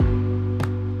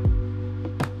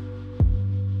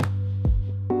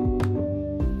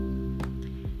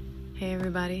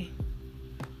everybody.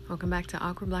 Welcome back to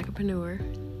Awkward Blackpreneur.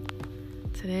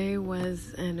 Today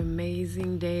was an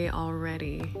amazing day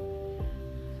already.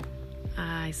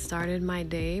 I started my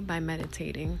day by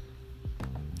meditating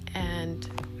and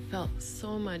felt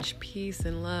so much peace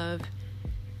and love.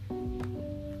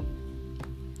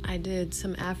 I did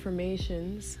some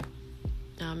affirmations.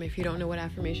 If you don't know what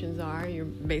affirmations are, you're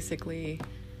basically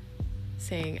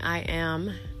saying I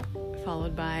am,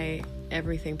 followed by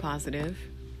everything positive.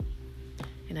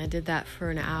 And I did that for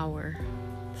an hour.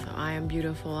 So I am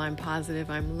beautiful, I'm positive,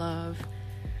 I'm love,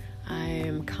 I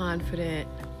am confident,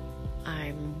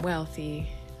 I'm wealthy,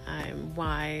 I'm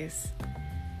wise.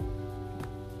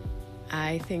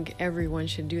 I think everyone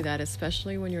should do that,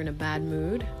 especially when you're in a bad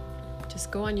mood.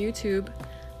 Just go on YouTube,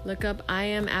 look up I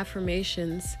am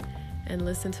affirmations, and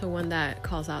listen to one that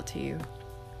calls out to you.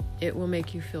 It will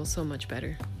make you feel so much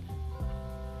better.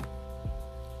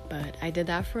 But I did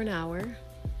that for an hour,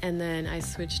 and then I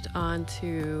switched on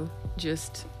to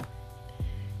just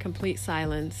complete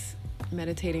silence,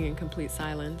 meditating in complete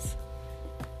silence.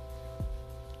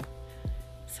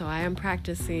 So I am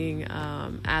practicing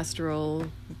astral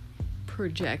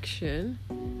projection.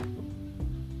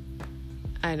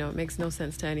 I know it makes no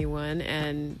sense to anyone,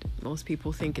 and most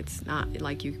people think it's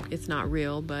not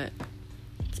real, but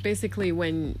it's basically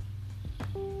when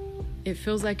it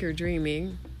feels like you're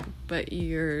dreaming, but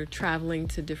you're traveling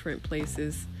to different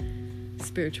places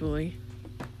spiritually.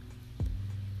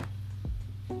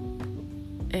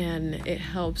 And it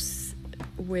helps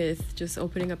with just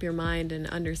opening up your mind and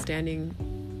understanding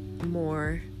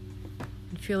more,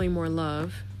 and feeling more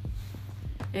love,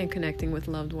 and connecting with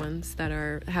loved ones that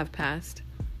have passed.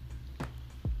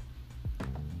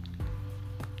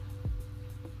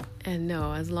 And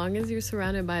no, as long as you're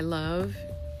surrounded by love,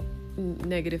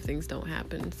 negative things don't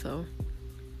happen. So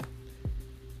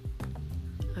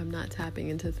I'm not tapping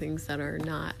into things that are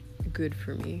not good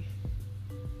for me.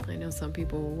 I know some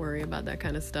people worry about that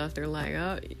kind of stuff. They're like,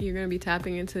 oh, you're going to be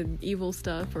tapping into evil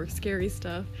stuff or scary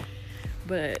stuff.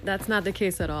 But that's not the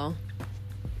case at all.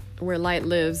 Where light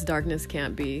lives, darkness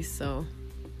can't be. So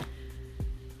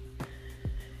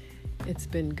it's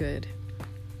been good.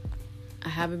 I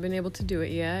haven't been able to do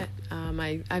it yet.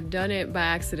 I've done it by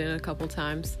accident a couple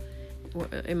times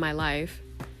in my life,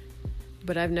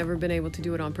 but I've never been able to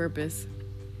do it on purpose.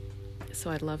 So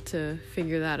I'd love to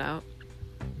figure that out.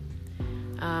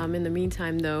 In the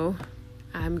meantime, though,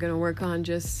 I'm going to work on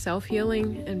just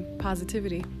self-healing and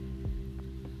positivity.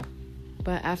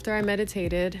 But after I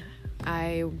meditated,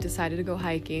 I decided to go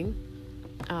hiking.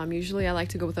 Usually I like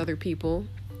to go with other people,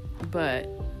 but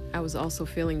I was also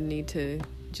feeling the need to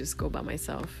just go by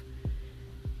myself.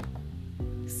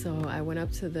 So I went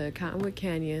up to the Cottonwood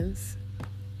Canyons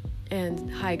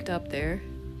and hiked up there,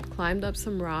 climbed up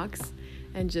some rocks,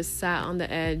 and just sat on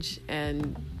the edge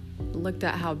and looked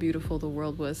at how beautiful the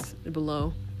world was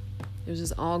below. It was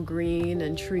just all green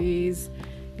and trees.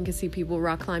 You could see people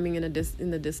rock climbing in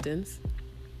the distance.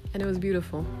 And it was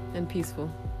beautiful and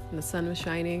peaceful. And the sun was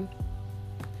shining.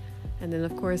 And then,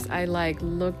 of course, I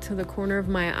looked to the corner of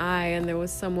my eye, and there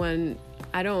was someone,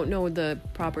 I don't know the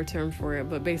proper term for it,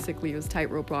 but basically it was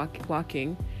tightrope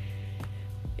walking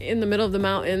in the middle of the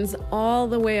mountains, all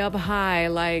the way up high,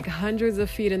 like hundreds of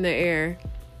feet in the air.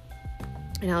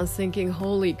 And I was thinking,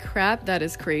 holy crap, that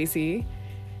is crazy.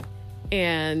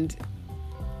 And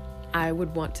I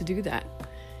would want to do that.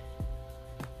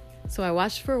 So I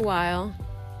watched for a while.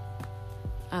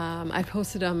 I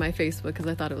posted it on my Facebook because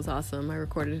I thought it was awesome. I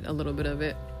recorded a little bit of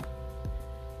it.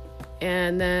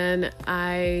 And then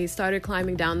I started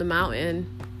climbing down the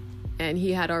mountain, and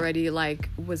he had already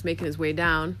was making his way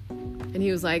down. And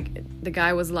he was the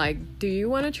guy was like, do you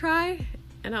want to try?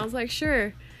 And I was like,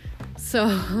 sure.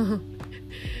 So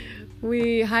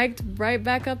we hiked right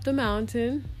back up the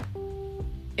mountain,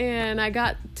 and I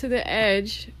got to the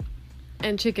edge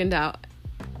and chickened out.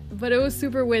 But it was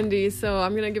super windy, so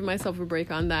I'm going to give myself a break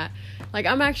on that.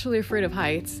 I'm actually afraid of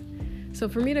heights. So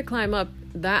for me to climb up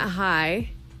that high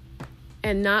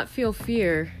and not feel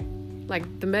fear,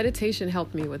 the meditation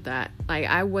helped me with that.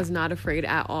 I was not afraid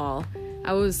at all.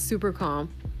 I was super calm,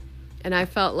 and I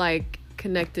felt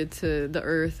connected to the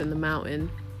earth and the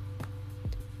mountain.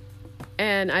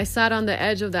 And I sat on the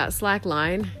edge of that slack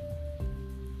line,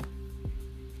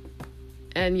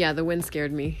 and yeah, the wind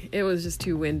scared me. It was just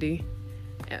too windy.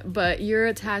 But you're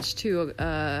attached to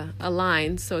a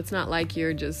line, so it's not like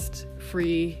you're just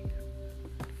free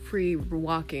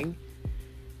walking.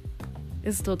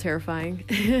 It's still terrifying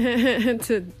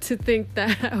to think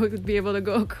that I would be able to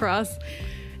go across.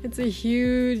 It's a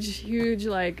huge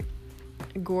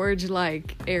gorge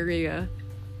area.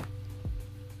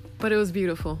 But it was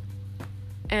beautiful.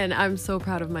 And I'm so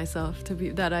proud of myself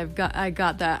that I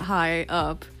got that high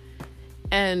up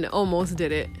and almost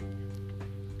did it.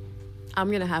 I'm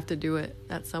gonna have to do it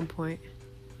at some point.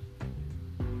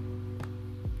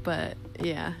 But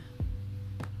yeah,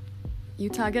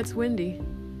 Utah gets windy,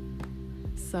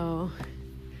 so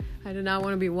I did not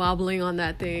want to be wobbling on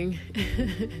that thing.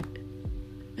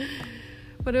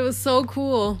 But it was so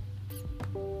cool.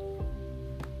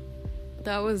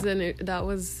 That was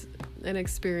an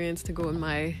experience to go in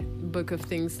my book of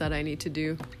things that I need to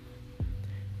do.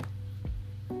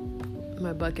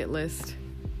 My bucket list.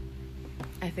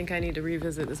 I think I need to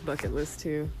revisit this bucket list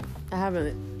too. I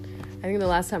think the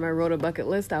last time I wrote a bucket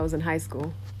list, I was in high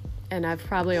school. And I've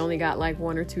probably only got like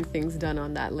 1 or 2 things done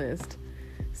on that list.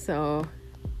 So,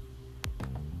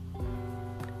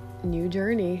 new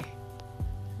journey.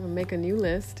 I'm gonna make a new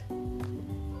list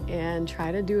and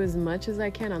try to do as much as I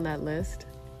can on that list.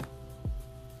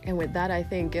 And with that, I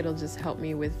think it'll just help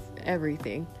me with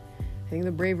everything. I think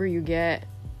the braver you get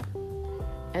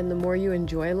and the more you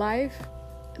enjoy life,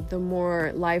 the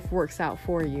more life works out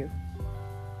for you.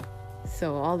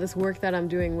 So all this work that I'm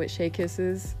doing with Shea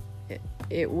Kisses,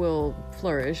 it will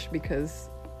flourish because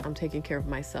I'm taking care of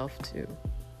myself too.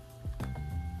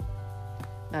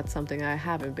 That's something I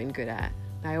haven't been good at.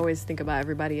 I always think about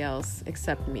everybody else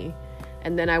except me.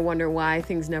 And then I wonder why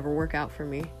things never work out for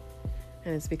me.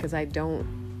 And it's because I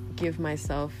don't gift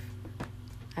myself.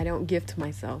 I don't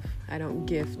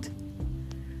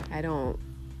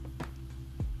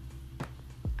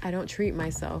treat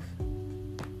myself.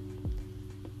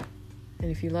 And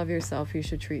if you love yourself, you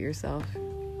should treat yourself.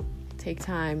 Take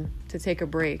time to take a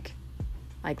break.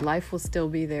 Like, life will still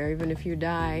be there. Even if you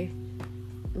die,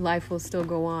 life will still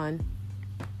go on.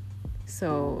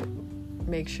 So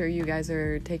make sure you guys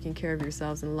are taking care of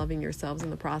yourselves and loving yourselves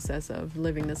in the process of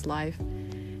living this life.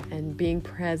 And being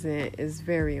present is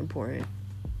very important.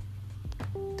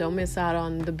 Don't miss out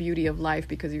on the beauty of life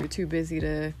because you're too busy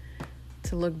to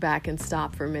look back and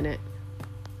stop for a minute.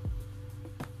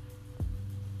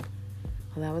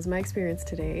 Well, that was my experience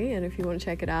today, and if you want to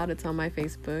check it out, it's on my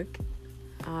Facebook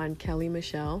on Kelly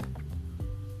Michelle.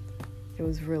 It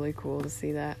was really cool to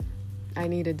see that. I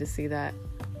needed to see that,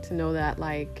 to know that,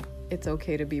 like, it's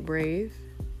okay to be brave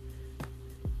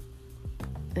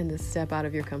and to step out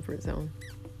of your comfort zone.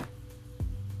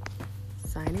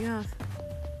 Signing off.